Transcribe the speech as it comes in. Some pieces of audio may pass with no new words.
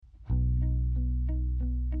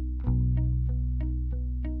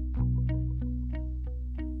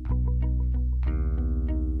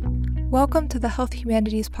Welcome to the Health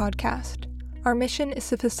Humanities Podcast. Our mission is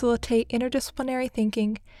to facilitate interdisciplinary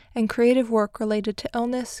thinking and creative work related to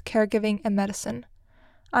illness, caregiving, and medicine.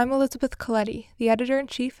 I'm Elizabeth Coletti, the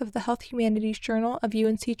Editor-in-Chief of the Health Humanities Journal of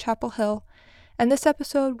UNC Chapel Hill, and this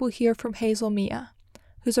episode we'll hear from Hazel Mia,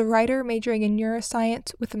 who's a writer majoring in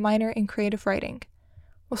neuroscience with a minor in creative writing.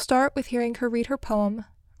 We'll start with hearing her read her poem,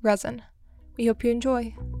 Resin. We hope you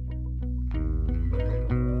enjoy.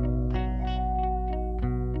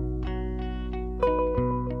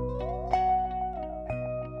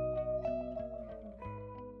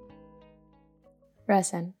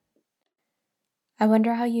 Resin. I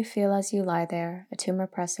wonder how you feel as you lie there, a tumor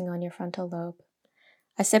pressing on your frontal lobe.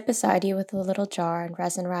 I sit beside you with a little jar and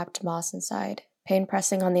resin-wrapped moss inside, pain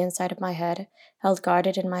pressing on the inside of my head, held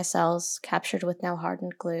guarded in my cells, captured with now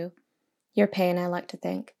hardened glue. Your pain, I like to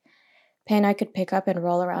think. Pain I could pick up and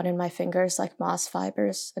roll around in my fingers like moss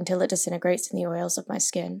fibers until it disintegrates in the oils of my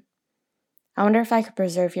skin. I wonder if I could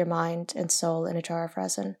preserve your mind and soul in a jar of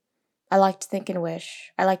resin. I like to think and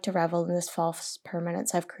wish. I like to revel in this false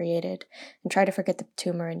permanence I've created and try to forget the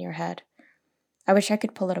tumor in your head. I wish I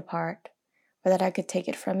could pull it apart, or that I could take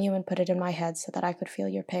it from you and put it in my head so that I could feel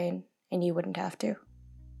your pain, and you wouldn't have to.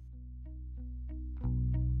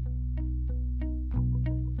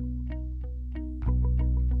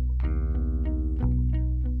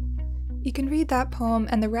 You can read that poem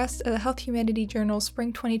and the rest of the Health Humanity Journal's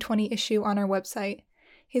Spring 2020 issue on our website.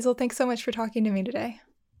 Hazel, thanks so much for talking to me today.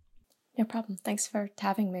 No problem. Thanks for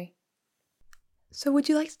having me. So would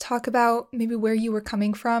you like to talk about maybe where you were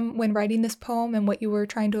coming from when writing this poem and what you were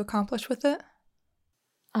trying to accomplish with it?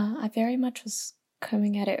 I very much was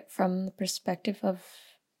coming at it from the perspective of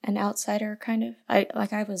an outsider, kind of.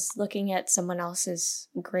 I was looking at someone else's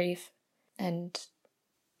grief and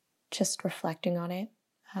just reflecting on it.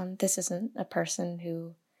 This isn't a person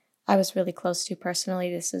who I was really close to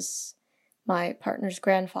personally. This is my partner's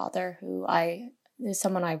grandfather, who is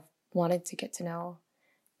someone I wanted to get to know,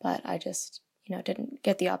 but I just, didn't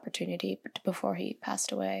get the opportunity before he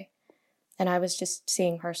passed away. And I was just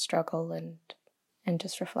seeing her struggle and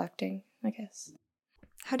just reflecting, I guess.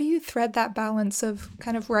 How do you thread that balance of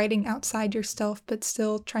kind of writing outside yourself, but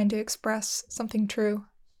still trying to express something true?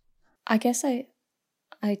 I guess I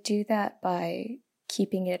do that by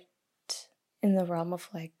keeping it in the realm of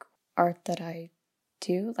art that I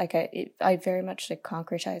do. I very much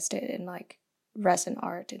concretized it in resin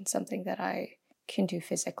art and something that I can do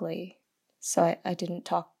physically. So I didn't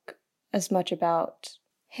talk as much about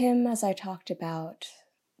him as I talked about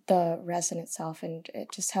the resin itself and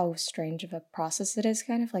just how strange of a process it is,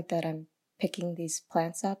 kind of like that I'm picking these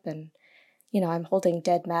plants up and, I'm holding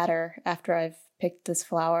dead matter after I've picked this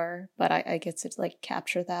flower, but I get to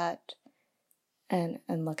capture that and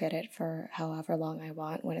look at it for however long I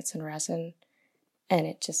want when it's in resin. And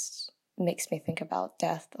it just makes me think about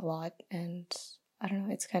death a lot, and I don't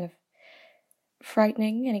know, it's kind of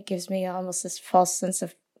frightening, and it gives me almost this false sense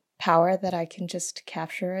of power that I can just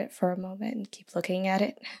capture it for a moment and keep looking at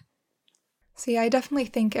it. See, I definitely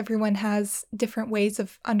think everyone has different ways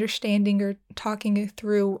of understanding or talking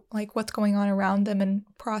through what's going on around them and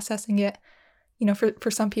processing it.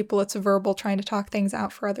 For some people it's verbal, trying to talk things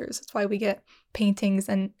out. For others, it's why we get paintings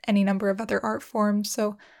and any number of other art forms.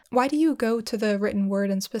 So why do you go to the written word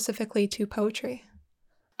and specifically to poetry?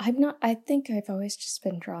 I think I've always just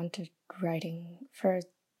been drawn to writing for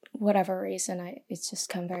whatever reason. It's just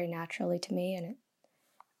come very naturally to me,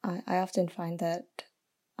 and I often find that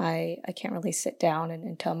I can't really sit down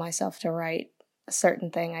and tell myself to write a certain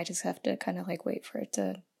thing. I just have to kind of wait for it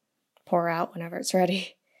to pour out whenever it's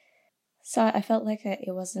ready. So I felt like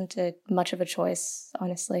it wasn't much of a choice,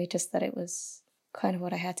 honestly, just that it was kind of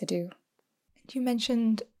what I had to do. You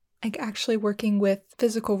mentioned actually working with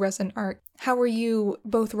physical resin art. How were you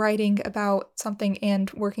both writing about something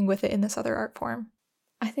and working with it in this other art form?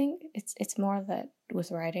 I think it's more that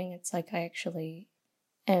with writing, it's I actually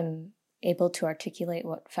am able to articulate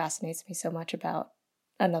what fascinates me so much about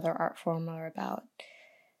another art form or about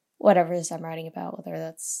whatever it is I'm writing about, whether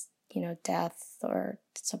that's death or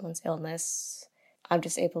someone's illness. I'm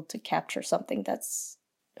just able to capture something that's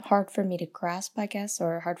hard for me to grasp, I guess,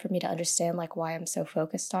 or hard for me to understand why I'm so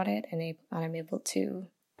focused on it, and I'm able to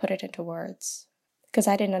put it into words. Because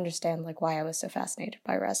I didn't understand why I was so fascinated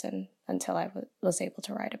by resin until I was able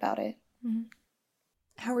to write about it. Mm-hmm.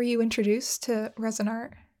 How were you introduced to resin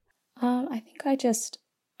art? I think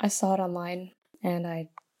I saw it online and I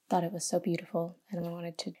thought it was so beautiful, and I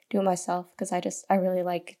wanted to do it myself because I really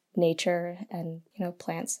like nature and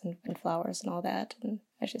plants and flowers and all that, and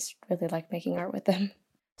I just really like making art with them.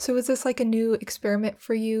 So was this a new experiment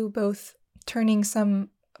for you, both turning some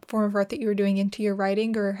form of art that you were doing into your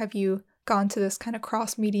writing, or have you gone to this kind of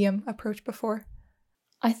cross-medium approach before?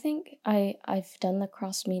 I think I've done the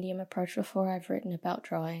cross-medium approach before. I've written about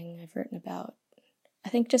drawing. I've written about, I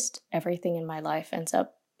think just everything in my life ends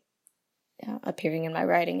up appearing in my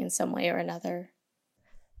writing in some way or another.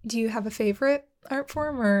 Do you have a favorite art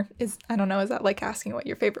form, or I don't know, is that like asking what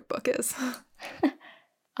your favorite book is?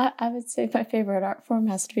 I would say my favorite art form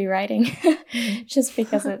has to be writing, just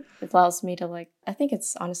because it allows me to I think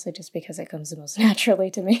it's honestly just because it comes the most naturally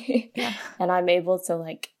to me. Yeah. And I'm able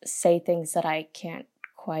to say things that I can't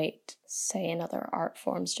quite say in other art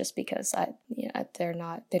forms just because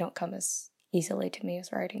they don't come as easily to me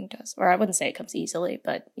as writing does. Or I wouldn't say it comes easily,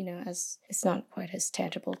 but as it's not quite as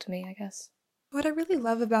tangible to me, I guess. What I really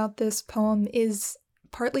love about this poem is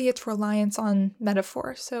partly its reliance on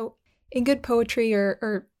metaphor. So in good poetry,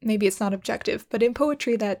 or maybe it's not objective, but in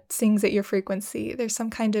poetry that sings at your frequency, there's some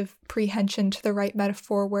kind of prehension to the right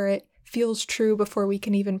metaphor where it feels true before we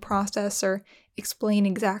can even process or explain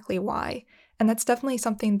exactly why. And that's definitely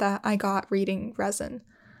something that I got reading Resin.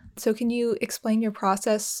 So can you explain your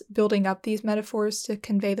process building up these metaphors to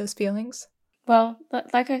convey those feelings? Well,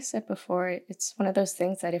 like I said before, it's one of those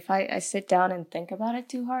things that if I sit down and think about it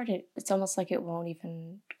too hard, it's almost like it won't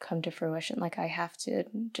even come to fruition. Like I have to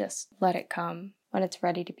just let it come when it's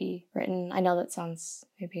ready to be written. I know that sounds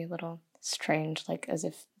maybe a little strange, like as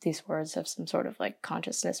if these words have some sort of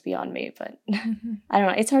consciousness beyond me, but I don't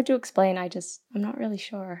know. It's hard to explain. I'm not really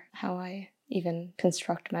sure how I even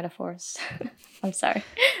construct metaphors. I'm sorry.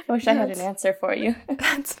 I wish I had an answer for you.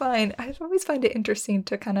 That's fine. I always find it interesting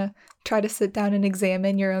to kind of try to sit down and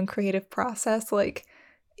examine your own creative process.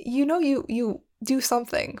 You do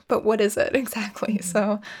something, but what is it exactly? Mm-hmm.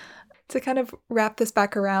 So to kind of wrap this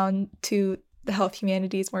back around to the health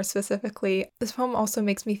humanities more specifically, this poem also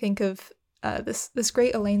makes me think of this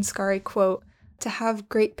great Elaine Scarry quote: "To have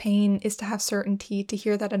great pain is to have certainty. To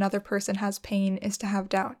hear that another person has pain is to have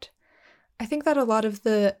doubt." I think that a lot of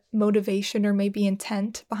the motivation or maybe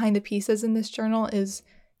intent behind the pieces in this journal is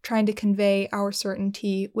trying to convey our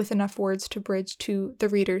certainty with enough words to bridge to the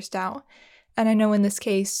reader's doubt. And I know in this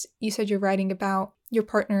case, you said you're writing about your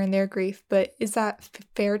partner and their grief, but is that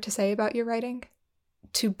fair to say about your writing?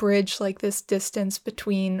 To bridge this distance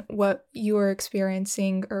between what you're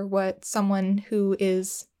experiencing or what someone who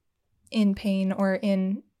is in pain or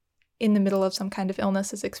in the middle of some kind of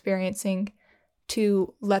illness is experiencing,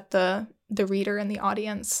 to let the reader and the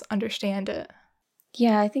audience understand it.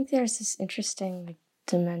 Yeah, I think there's this interesting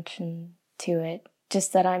dimension to it,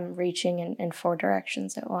 just that I'm reaching in four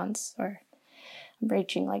directions at once, or I'm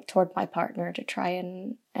reaching toward my partner to try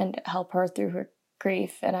and help her through her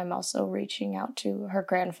grief, and I'm also reaching out to her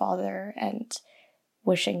grandfather and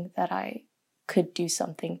wishing that I could do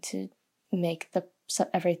something to make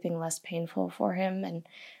everything less painful for him, and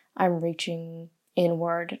I'm reaching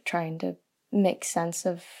inward, trying to make sense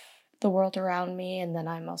of the world around me, and then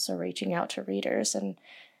I'm also reaching out to readers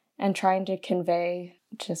and trying to convey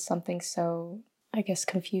just something so, I guess,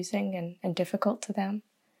 confusing and difficult to them.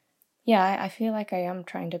 Yeah, I feel like I am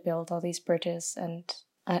trying to build all these bridges, and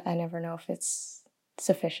I never know if it's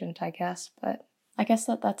sufficient, I guess, but I guess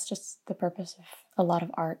that's just the purpose of a lot of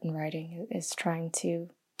art and writing, is trying to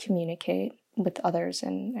communicate with others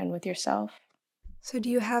and with yourself. So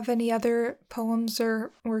do you have any other poems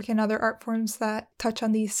or work in other art forms that touch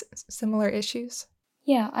on these similar issues?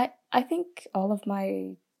 Yeah, I think all of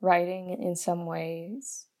my writing in some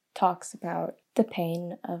ways talks about the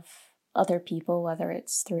pain of other people, whether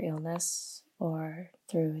it's through illness or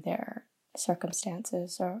through their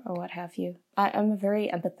circumstances or what have you. I'm a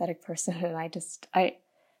very empathetic person, and I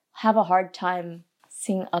have a hard time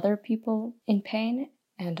seeing other people in pain,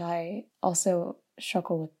 and I also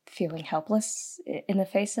struggle with feeling helpless in the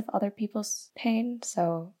face of other people's pain.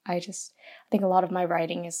 So I think a lot of my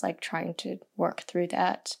writing is trying to work through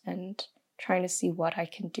that and trying to see what I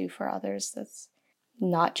can do for others that's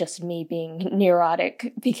not just me being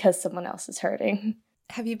neurotic because someone else is hurting.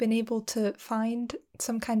 Have you been able to find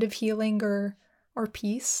some kind of healing or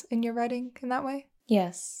peace in your writing in that way?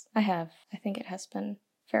 Yes, I have. I think it has been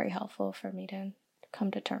very helpful for me to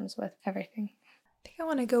come to terms with everything. I think I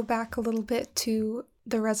want to go back a little bit to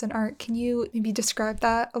the resin art. Can you maybe describe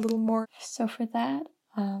that a little more? So for that,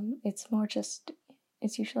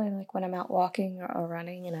 it's usually when I'm out walking or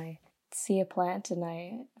running and I see a plant and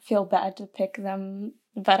I feel bad to pick them,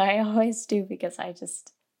 but I always do because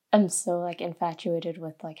I'm so infatuated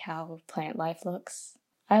with how plant life looks.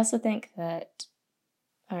 I also think that,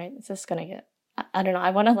 all right, this is gonna get, I don't know,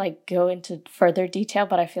 I want to go into further detail,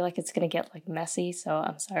 but I feel like it's gonna get messy, so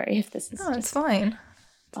I'm sorry if this is it's fine.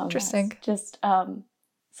 It's interesting. Just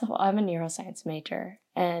So I'm a neuroscience major,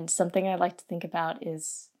 and something I like to think about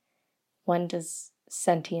is, when does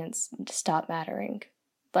sentience stop mattering?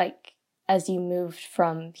 Like, as you moved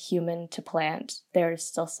from human to plant, there is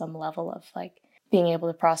still some level of like being able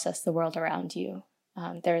to process the world around you.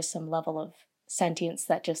 There is some level of sentience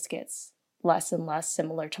that just gets less and less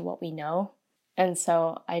similar to what we know. And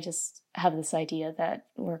so I just have this idea that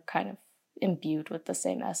we're kind of imbued with the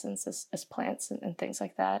same essence as plants and things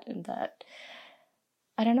like that. And that,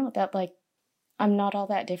 I don't know, that like I'm not all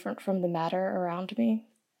that different from the matter around me.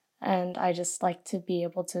 And I just like to be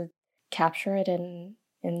able to capture it in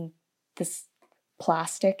this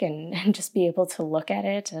plastic and just be able to look at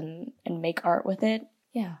it and make art with it.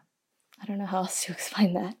 Yeah. I don't know how else to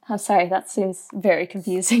explain that. I'm sorry, that seems very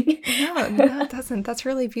confusing. No, it doesn't. That's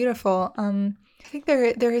really beautiful. I think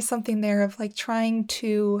there is something there of like trying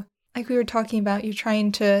to, like we were talking about, you're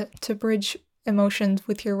trying to bridge emotions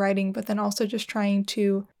with your writing, but then also just trying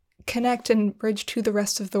to connect and bridge to the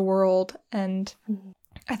rest of the world. And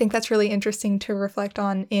I think that's really interesting to reflect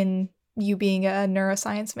on in you being a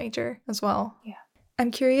neuroscience major as well. Yeah.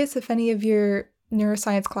 I'm curious if any of your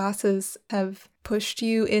neuroscience classes have pushed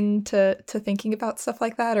you into thinking about stuff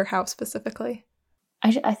like that, or how specifically?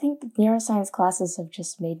 I think neuroscience classes have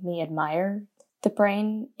just made me admire the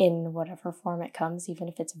brain in whatever form it comes, even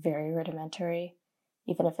if it's very rudimentary,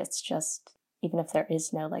 even if there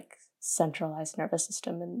is no like centralized nervous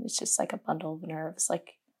system and it's just like a bundle of nerves.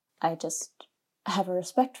 Like, I just have a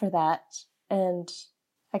respect for that. And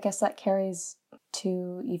I guess that carries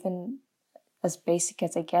to even as basic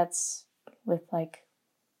as it gets with like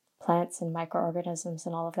plants and microorganisms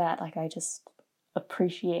and all of that. Like, I just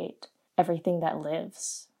appreciate everything that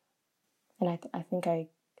lives. And I think I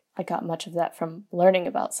got much of that from learning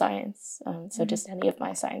about science. So just any of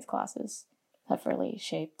my science classes have really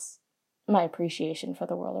shaped my appreciation for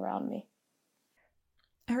the world around me.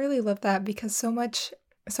 I really love that, because so much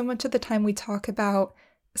of the time we talk about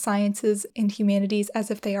sciences and humanities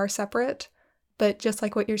as if they are separate, but just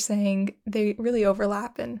like what you're saying, they really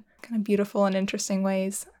overlap in kind of beautiful and interesting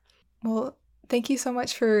ways. Well, thank you so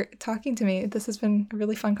much for talking to me. This has been a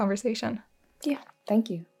really fun conversation. Yeah, thank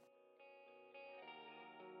you.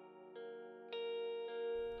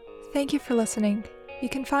 Thank you for listening. You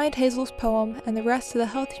can find Hazel's poem and the rest of the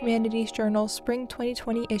Health Humanities Journal Spring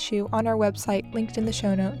 2020 issue on our website, linked in the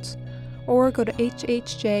show notes, or go to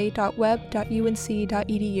hhj.web.unc.edu.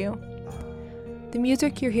 The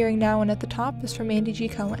music you're hearing now and at the top is from Andy G.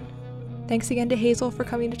 Cohen. Thanks again to Hazel for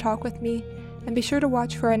coming to talk with me, and be sure to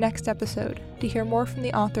watch for our next episode to hear more from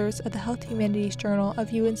the authors of the Health Humanities Journal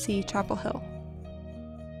of UNC Chapel Hill.